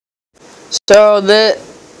So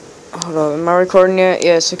hold on, am I recording yet?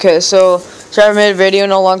 Yes. Okay. So I haven't made a video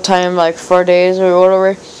in a long time, like 4 days or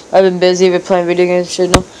whatever. I've been busy with playing video games. Shit,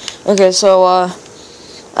 no. Okay. So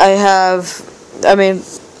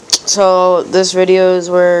so this video is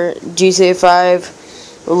where GTA 5,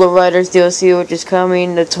 the lowrider DLC, which is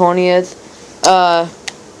coming the 20th.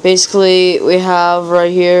 Basically we have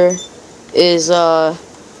right here is like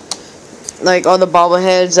all the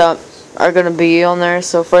bobbleheads that are gonna be on there.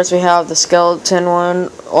 So first we have the skeleton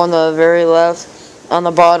one on the very left. On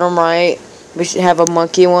the bottom right, we should have a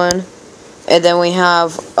monkey one, and then we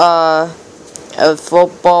have a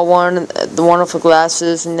football one, the one with the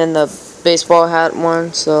glasses, and then the baseball hat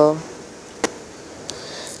one. So,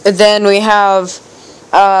 and then we have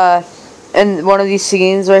in one of these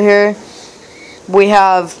scenes right here, we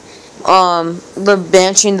have the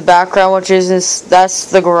Banshee in the background, which is that's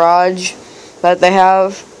the garage that they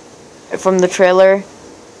have from the trailer.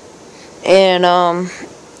 And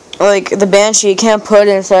like the Banshee, you can't put it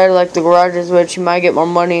inside like the garages, which you might get more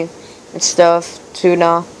money and stuff too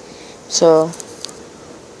now. So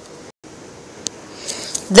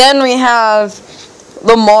then we have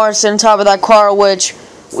Lamar sitting on top of that car, which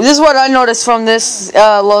this is what I noticed from this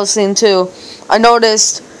little scene too. I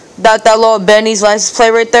noticed that little Benny's license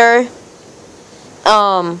plate right there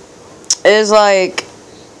is like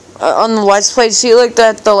on the license plate. See, like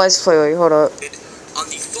that, the license plate. Wait, hold up. On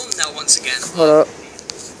the thumbnail once again. Hold up.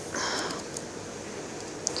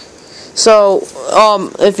 So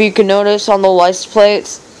if you can notice on the license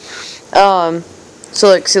plates, so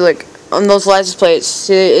like see, like on those license plates,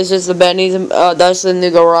 see, it's just the Benny's. That's the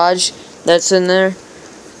new garage that's in there,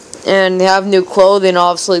 and they have new clothing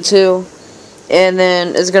obviously too. And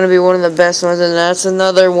then it's gonna be one of the best ones, and that's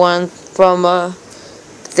another one from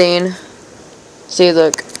thing. See,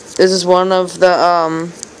 look, this is one of the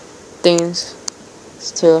things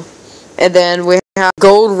too. And then we have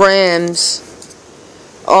gold rims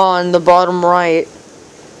on the bottom right.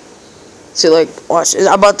 See, like, watch.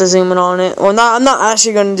 I'm about to zoom in on it. Well, I'm not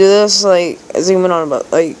actually gonna do this. Like, zoom in on it, but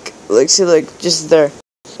like, see, like, just there.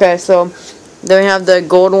 Okay, so then we have the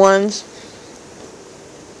gold ones.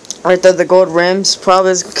 Right there, the gold rims.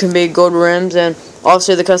 Probably can be gold rims, and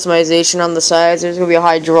also the customization on the sides. There's gonna be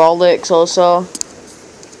hydraulics also.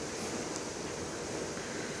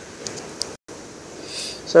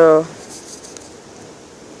 So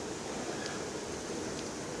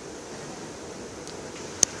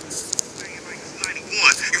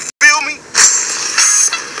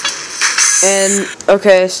and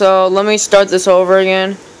okay, so let me start this over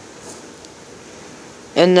again.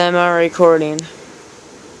 And then I'm recording.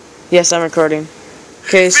 Yes, I'm recording.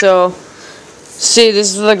 Okay, so see,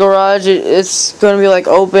 this is the garage. It's gonna be like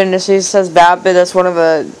open. See, it says Vapid. That's one of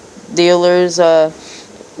the dealers.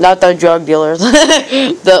 Not the drug dealers.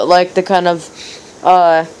 the kind of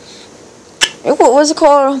what was it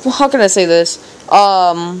called? How can I say this?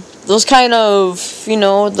 Those kind of, you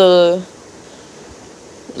know, those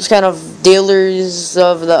kind of dealers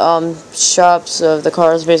of the shops of the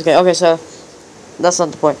cars, basically. Okay, so that's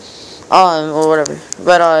not the point. Or whatever.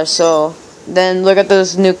 But so then look at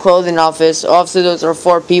those new clothing outfits. Obviously those are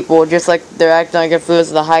 4 people, just like they're acting like if it was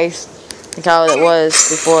the heist, like how it was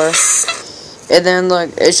before. And then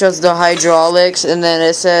look, it shows the hydraulics, and then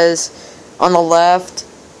it says on the left.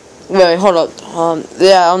 Wait, hold up.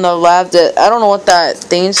 Yeah, on the left. I don't know what that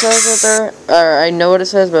thing says right there. Or I know what it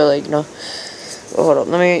says, but like, you know. Hold up.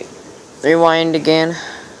 Let me rewind again.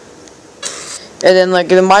 And then like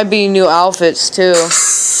there might be new outfits too.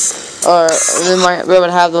 Or they might be able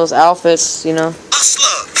to have those outfits, you know.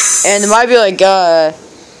 And there might be like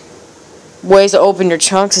ways to open your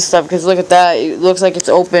trunks and stuff, because look at that. It looks like it's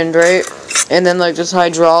opened, right? And then like just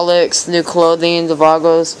hydraulics, new clothing, the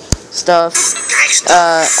Vagos stuff.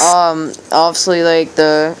 Obviously like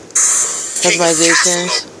the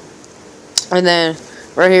customizations. And then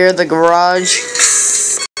right here the garage.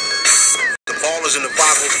 The ballers and the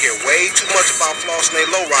Vagos care way too much about flossing their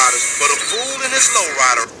lowriders, but a fool in his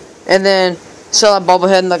lowrider. And then saw that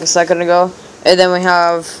bobblehead like a second ago. And then we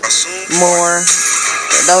have more.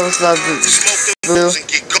 That was the blue.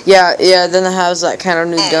 Yeah, then it has that kind of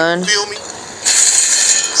new gun.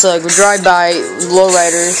 So like we drive by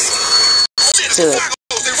lowriders. So,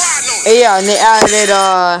 yeah, and they added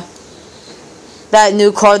that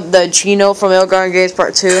new car, the Chino from Elgar Games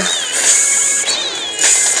Part 2. Look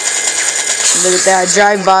at that,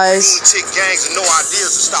 drive-bys.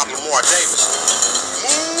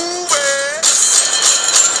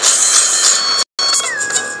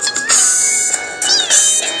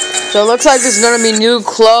 So it looks like there's gonna be new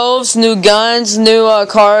clothes, new guns, new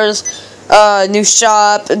cars, new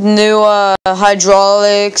shop, new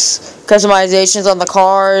hydraulics, customizations on the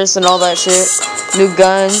cars and all that shit, new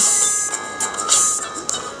guns.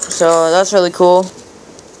 So that's really cool.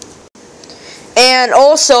 And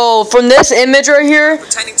also from this image right here,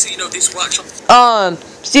 Pertaining to, this workshop.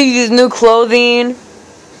 see these new clothing,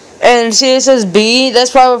 and see it says B.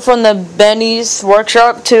 That's probably from the Benny's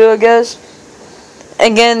workshop too, I guess.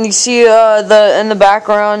 Again, you see the in the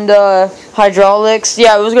background hydraulics.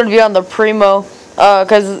 Yeah, it was gonna be on the Primo,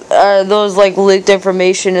 cause those like leaked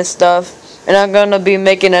information and stuff. And I'm gonna be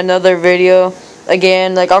making another video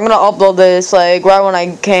again. Like I'm gonna upload this like right when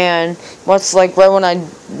I can. Right when I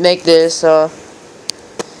make this.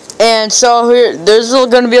 And so here, there's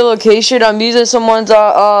gonna be a location. I'm using someone's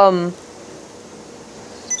I'm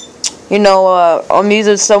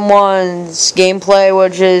using someone's gameplay,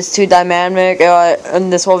 which is too dynamic in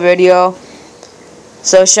this whole video.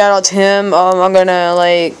 So shout out to him. I'm gonna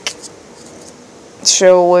like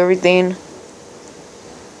show everything.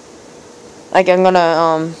 Like I'm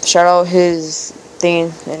gonna shout out his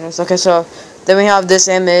thing. And it's okay. So then we have this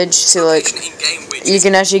image. So like you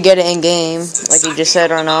can actually get it in game, like you just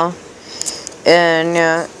said right now. And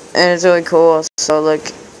yeah, and it's really cool. So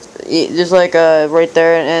like. Just like right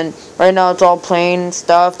there, and right now it's all plain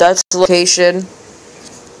stuff. That's the location,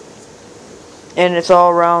 and it's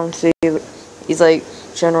all around. See, he's like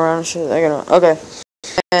showing around and shit. I don't know. Okay,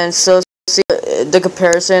 and so see the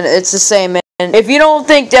comparison. It's the same. And if you don't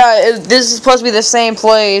think that this is supposed to be the same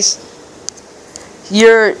place,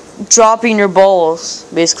 you're dropping your balls.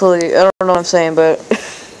 Basically, I don't know what I'm saying, but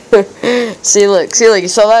see, look, you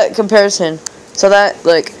saw that comparison. So that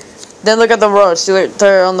like. Then look at the road. See right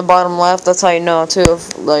there on the bottom left? That's how you know, too.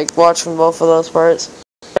 Like, watch from both of those parts.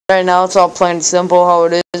 Right now, it's all plain and simple how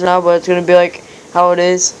it is now, but it's going to be like how it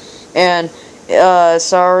is. And,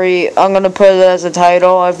 sorry, I'm going to put it as a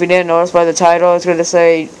title. If you didn't notice by the title, it's going to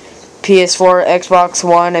say Ps4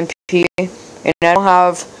 Xbox1 And PC. And I don't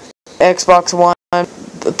have Xbox One,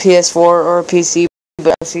 PS4, or PC,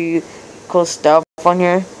 but I see cool stuff on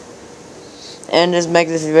here. And just make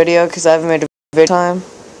this video, because I haven't made a video time.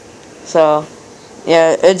 So,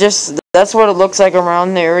 yeah, that's what it looks like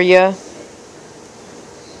around the area.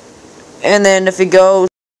 And then if you go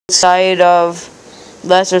outside of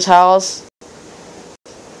Lester's house,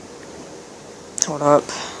 hold up,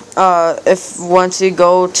 once you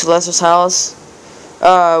go to Lester's house,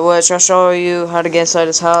 which I'll show you how to get inside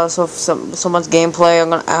his house, so if someone's gameplay I'm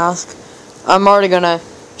gonna ask, I'm already gonna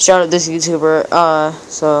shout out this YouTuber,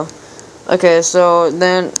 so... Okay, so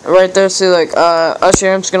then right there, see like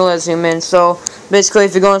Usher, I'm just gonna let zoom in. So basically,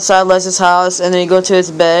 if you go inside Les's house and then you go to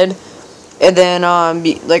his bed, and then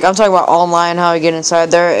like I'm talking about online, how you get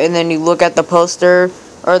inside there, and then you look at the poster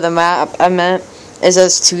or the map. I meant it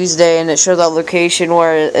says Tuesday, and it shows that location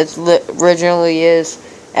where it originally is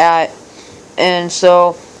at. And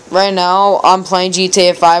so right now I'm playing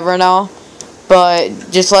GTA 5 right now, but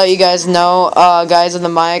just to let you guys know, guys on the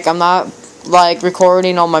mic, I'm not like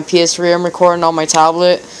recording on my PS3, I'm recording on my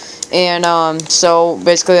tablet. And so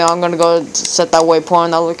basically I'm gonna go set that waypoint,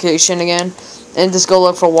 that location again, and just go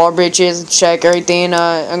look for wall breaches, check everything.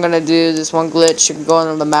 I'm gonna do this one glitch. You can go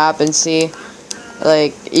on the map and see,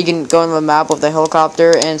 like, you can go on the map with the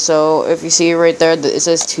helicopter. And so if you see right there, it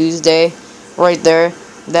says Tuesday right there,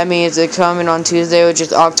 that means it's coming on Tuesday, which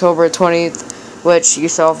is October 20th, which you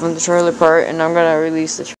saw from the trailer part. And I'm gonna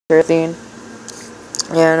release the trailer thing.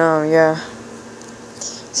 Yeah.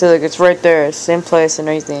 So like it's right there, same place and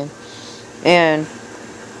everything. And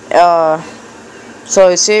so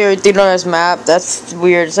you see everything on this map. That's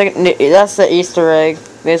weird. It's like that's the Easter egg,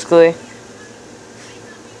 basically.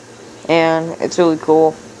 And it's really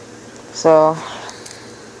cool. So,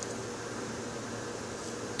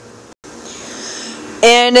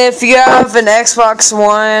 and if you have an Xbox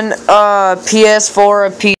One, PS4, or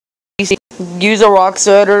PC, use a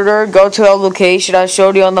Rockstar editor. Go to a location I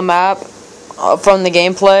showed you on the map from the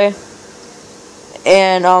gameplay,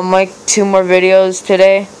 and I'll make 2 more videos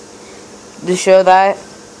today to show that.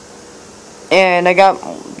 And I got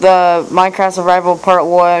the Minecraft Survival Part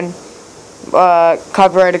 1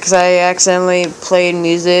 copyrighted because I accidentally played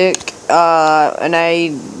music, and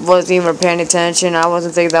I wasn't even paying attention. I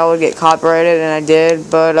wasn't thinking that would get copyrighted, and I did.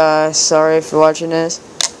 But sorry if you're watching this.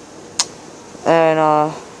 And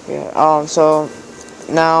yeah, so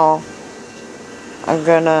now I'm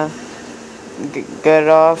gonna get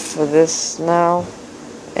off of this now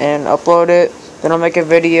and upload it. Then I'll make a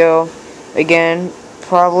video again,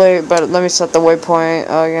 probably, but let me set the waypoint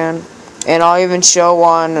again. And I'll even show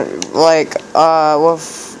on, like, if I'll,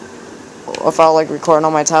 like, record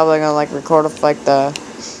on my tablet, I'm gonna, like, record with, like, the,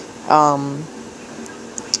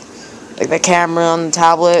 like the camera on the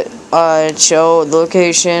tablet, show the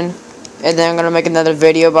location, and then I'm gonna make another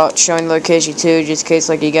video about showing the location too, just in case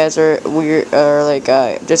like you guys are weird, or like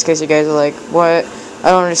just in case you guys are like, what?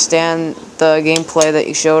 I don't understand the gameplay that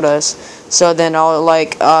you showed us. So then I'll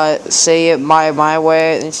like say it my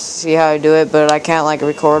way and see how I do it, but I can't like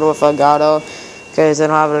record with Elgato because I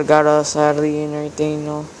don't have Elgato sadly and everything, you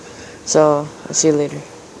know. So I'll see you later.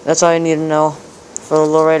 That's all you need to know for the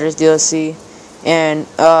Lowriders DLC. And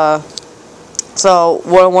so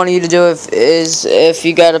what I want you to do is if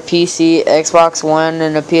you got a PC, Xbox One,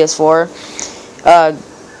 and a PS4,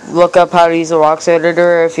 look up how to use the Rocks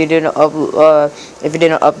editor. If you didn't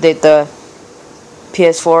update the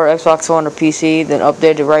PS4, Xbox One, or PC, then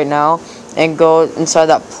update it right now and go inside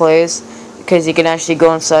that place, because you can actually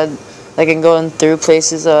go inside, like, and go in through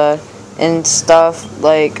places and stuff,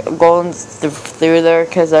 like going through there,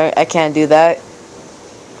 because I can't do that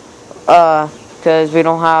because we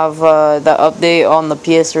don't have the update on the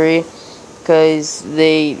PS3, because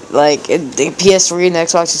they like the PS3 and the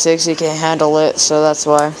Xbox 360 can't handle it, so that's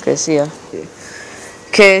why. Okay, see ya.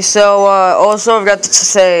 Okay, so also I forgot to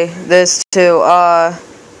say this too.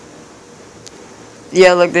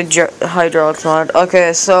 Yeah, like the hydraulics mod.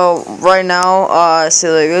 Okay, so right now, see,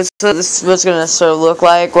 like this is what's gonna sort of look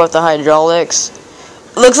like with the hydraulics.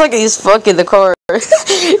 It looks like he's fucking the car.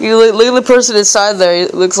 You look at the person inside there.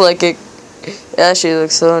 It looks like it. Actually,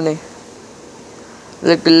 looks funny.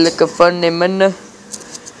 Look a funny man.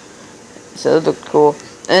 So it looked cool.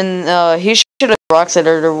 And he should have Rocks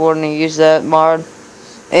editor when he used that mod.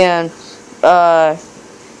 And so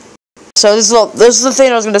this is the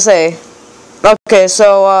thing I was gonna say. Okay,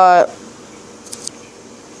 so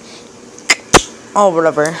oh,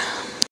 whatever.